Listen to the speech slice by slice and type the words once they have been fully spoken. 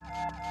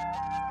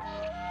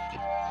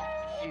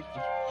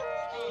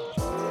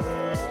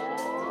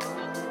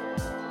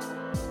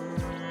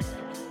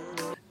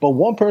But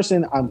one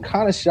person I'm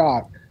kind of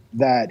shocked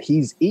that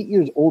he's 8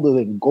 years older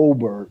than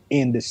Goldberg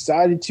and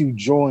decided to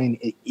join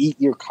an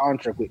 8-year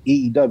contract with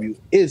AEW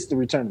is the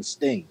return of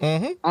Sting.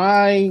 Mm-hmm.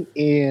 I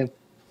am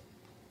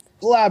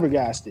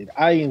flabbergasted.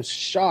 I am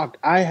shocked.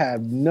 I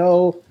have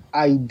no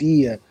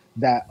idea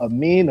that a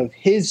man of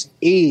his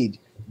age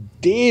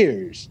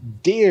dares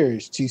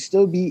to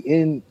still be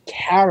in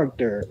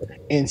character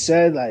and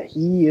said that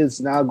he is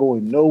now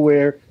going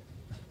nowhere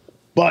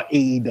but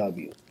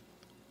AEW.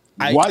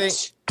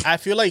 I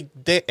feel like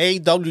the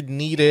AEW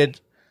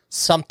needed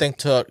something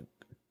to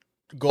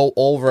go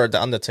over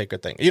the Undertaker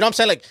thing. You know what I'm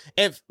saying? Like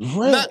if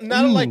not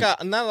like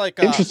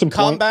a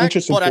comeback,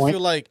 but I feel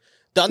like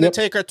the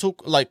Undertaker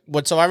took like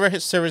when Survivor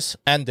Series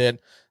ended,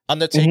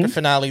 Undertaker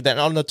finale, then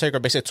Undertaker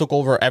basically took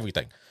over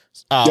everything.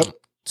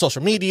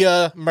 Social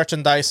media,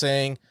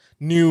 merchandising,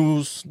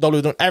 news,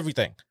 WWE,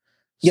 everything.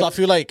 So I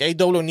feel like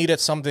AEW needed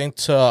something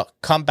to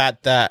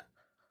combat that,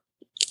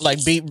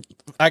 like be,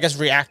 I guess,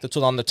 reacted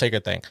to the Undertaker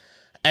thing.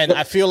 And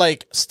I feel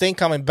like Sting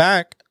coming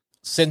back,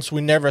 since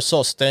we never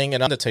saw Sting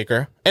and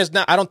Undertaker, is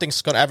not. I don't think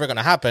it's ever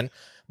gonna happen.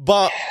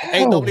 But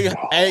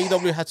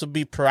AEW had to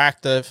be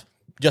proactive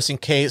just in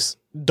case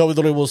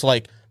WWE was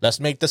like, let's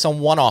make this a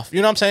one-off.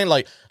 You know what I'm saying?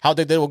 Like how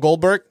they did with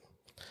Goldberg.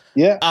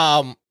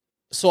 Yeah.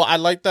 So I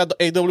like that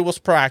AEW was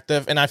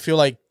proactive, and I feel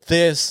like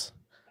this.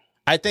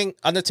 I think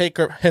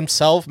Undertaker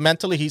himself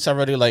mentally, he's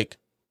already like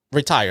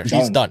retired.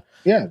 He's done.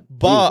 Yeah,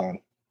 but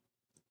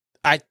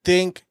I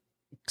think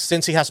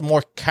since he has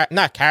more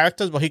not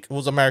characters, but he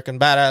was American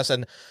Badass,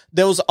 and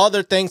there was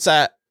other things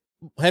that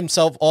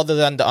himself other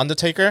than the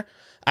Undertaker.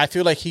 I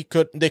feel like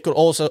they could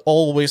also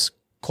always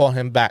call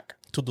him back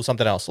to do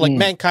something else. Like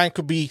Mankind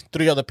could be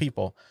 3 other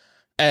people,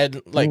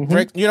 and like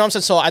Rick, you know what I'm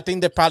saying. So I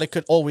think they probably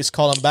could always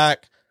call him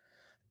back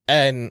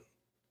and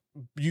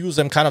use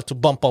them kind of to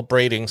bump up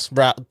ratings,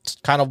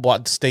 kind of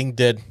what Sting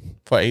did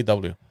for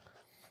AEW.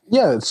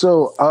 Yeah,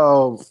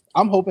 so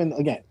I'm hoping,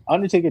 again,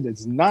 Undertaker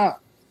does not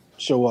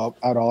show up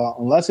at all,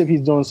 unless if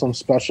he's doing some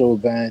special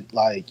event,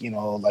 like,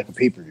 like a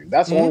pay-per-view.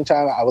 That's the only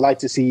time I would like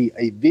to see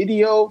a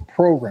video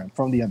program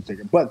from The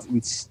Undertaker. But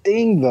with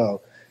Sting,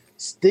 though,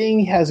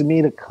 Sting has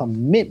made a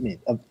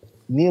commitment of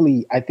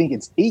nearly, I think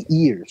it's 8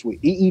 years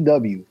with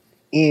AEW,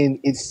 and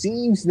it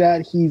seems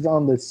that he's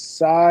on the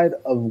side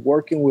of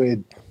working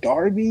with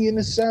Darby in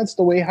a sense,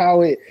 the way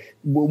how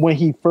when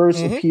he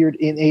first appeared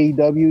in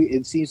AEW,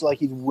 it seems like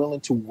he's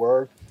willing to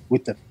work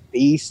with the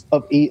face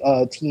of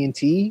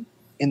TNT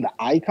in the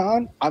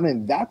Icon. I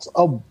mean, that's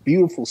a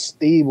beautiful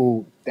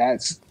stable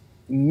that's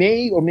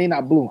may or may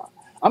not bloom.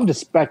 I'm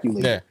just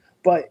speculating.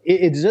 But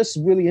it's just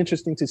really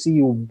interesting to see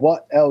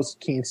what else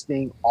can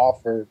Sting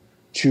offer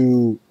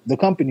to the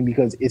company,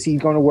 because is he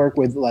going to work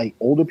with like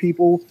older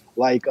people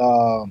like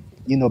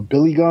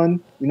Billy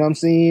Gunn, you know what I'm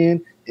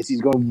saying? Is he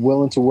going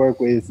willing to work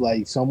with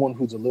like someone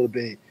who's a little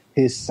bit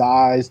his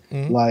size,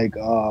 like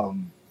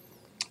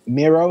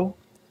Miro?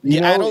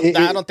 I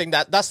don't think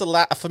that's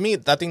the for me.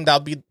 I think that'll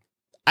be,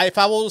 if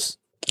I was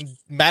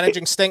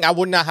managing Sting, I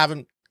would not have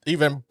him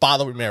even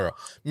bother with Miro.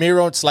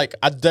 Miro, it's like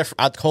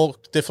a whole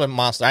different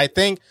monster. I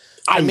think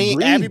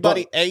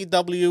everybody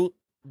AEW,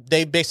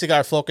 they basically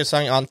are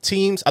focusing on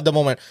teams at the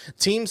moment.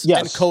 Teams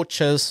and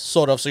coaches,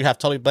 sort of. So you have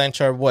Tully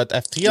Blanchard with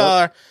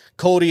FTR,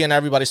 Cody, and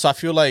everybody. So I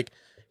feel like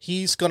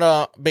he's going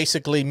to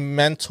basically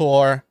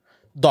mentor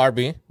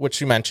Darby,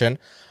 which you mentioned.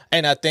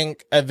 And I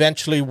think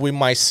eventually we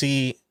might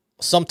see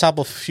some type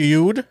of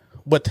feud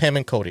with him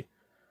and Cody.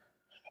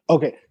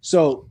 Okay,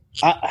 so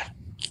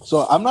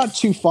I'm not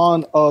too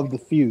fond of the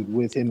feud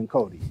with him and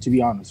Cody, to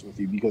be honest with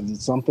you, because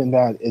it's something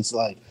that it's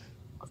like,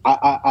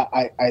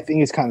 I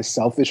think it's kind of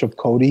selfish of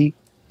Cody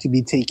to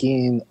be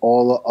taking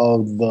all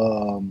of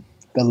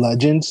the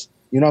legends,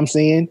 you know what I'm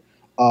saying,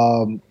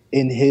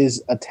 in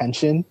his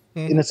attention,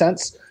 in a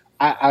sense.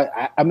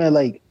 I mean,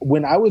 like,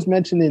 when I was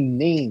mentioning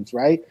names,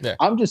 right,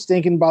 I'm just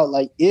thinking about,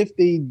 like, if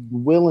they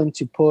willing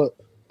to put,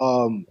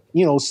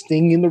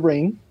 Sting in the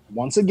ring,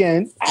 once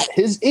again, at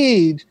his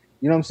age,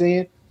 you know what I'm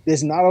saying,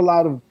 there's not a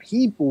lot of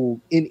people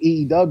in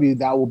AEW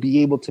that will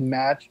be able to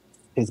match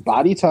his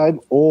body type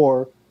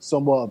or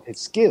somewhat of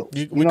his skill.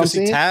 We could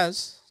see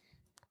Taz.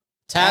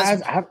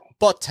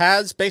 But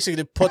Taz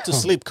basically put to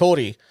sleep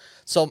Cody.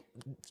 So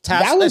Taz,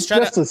 that was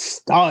just a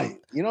stunt.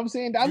 You know what I'm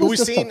saying? That was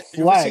just a flex.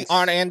 You've seen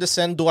Arn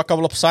Anderson do a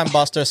couple of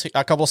Sunbusters,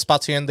 a couple of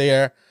spots here and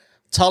there.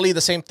 Tully,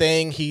 the same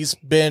thing. He's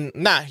been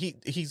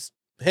he's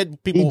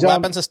hit people with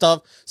weapons and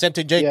stuff. Same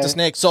thing, Jake the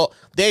Snake. So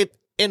they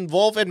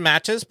involve in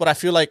matches, but I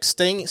feel like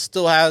Sting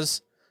still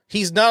has.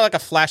 He's not like a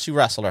flashy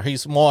wrestler.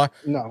 He's more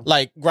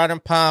like ground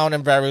and pound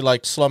and very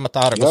like slow and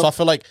methodical. So I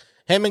feel like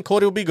him and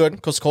Cody will be good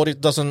because Cody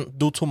doesn't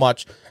do too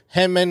much.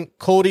 Him and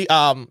Cody,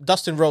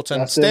 Dustin Rhodes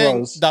and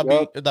Sting,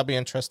 that'd be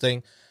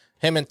interesting.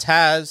 Him and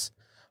Taz,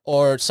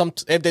 or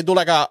if they do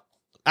like I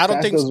don't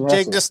Taz think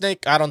Jake the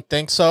Snake. I don't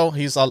think so.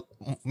 He's a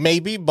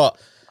maybe, but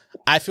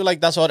I feel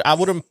like that's what I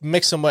wouldn't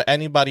mix him with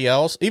anybody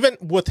else. Even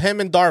with him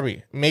and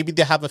Darby, maybe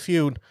they have a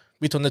feud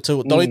between the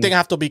two. The only thing I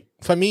have to be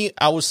for me,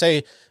 I would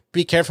say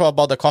be careful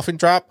about the coffin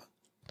drop.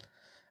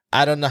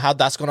 I don't know how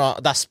that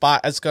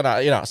spot is gonna,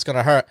 it's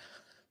gonna hurt.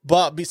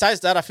 But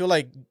besides that, I feel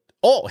like,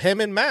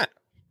 him and Matt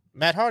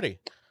Hardy.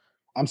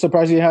 I'm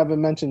surprised you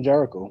haven't mentioned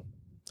Jericho.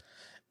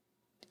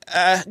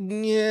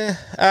 Yeah,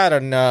 I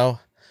don't know.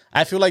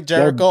 I feel like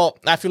Jericho.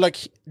 I feel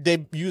like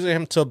they're using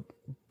him to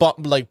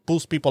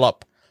boost people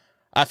up.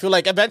 I feel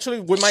like eventually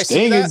we might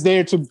see that. Sting is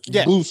there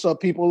to boost up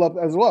people up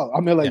as well.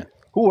 I mean,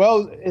 who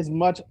else is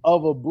much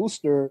of a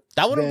booster?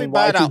 That wouldn't be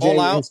bad at All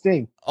Out.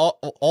 Sting.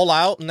 All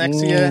Out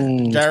next year.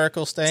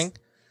 Jericho Sting,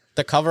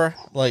 the cover,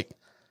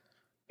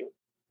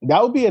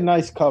 that would be a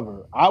nice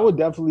cover. I would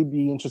definitely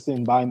be interested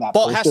in buying that.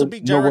 But it has to be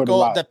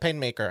Jericho, the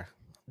Painmaker,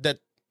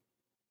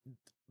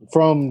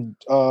 from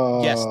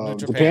New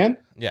Japan.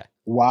 Yeah.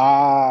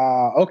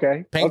 Wow.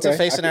 Okay. Paint his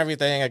face and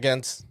everything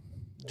against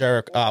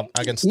Jericho,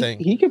 against Sting.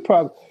 He could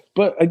probably,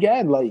 but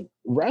again,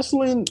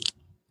 wrestling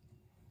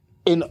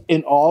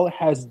in all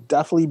has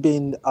definitely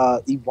been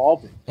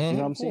evolving. Mm-hmm. You know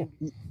what I'm saying?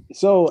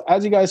 So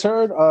as you guys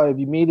heard, if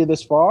you made it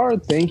this far,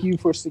 thank you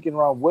for sticking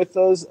around with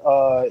us.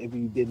 If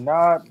you did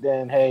not,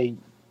 then hey,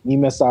 you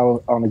missed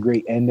out on a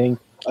great ending.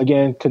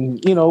 Again,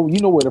 you know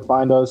where to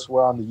find us.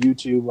 We're on the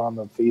YouTube, we're on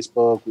the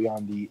Facebook, we're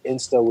on the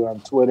Insta, we're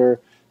on Twitter.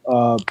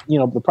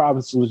 The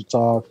Province Lucha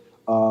Talk.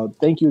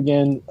 Thank you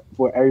again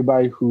for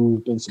everybody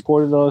who's been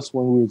supporting us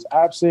when we was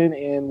absent,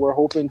 and we're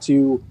hoping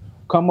to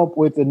come up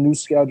with a new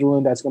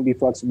scheduling that's going to be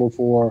flexible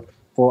for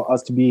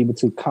us to be able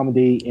to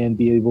accommodate and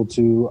be able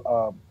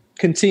to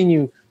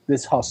continue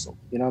this hustle.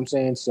 You know what I'm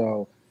saying?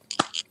 So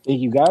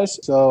thank you guys.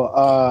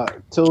 So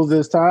till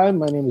this time,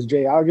 my name is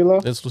Jay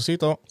Aguila. It's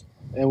Lucito.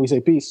 And we say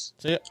peace.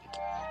 See ya.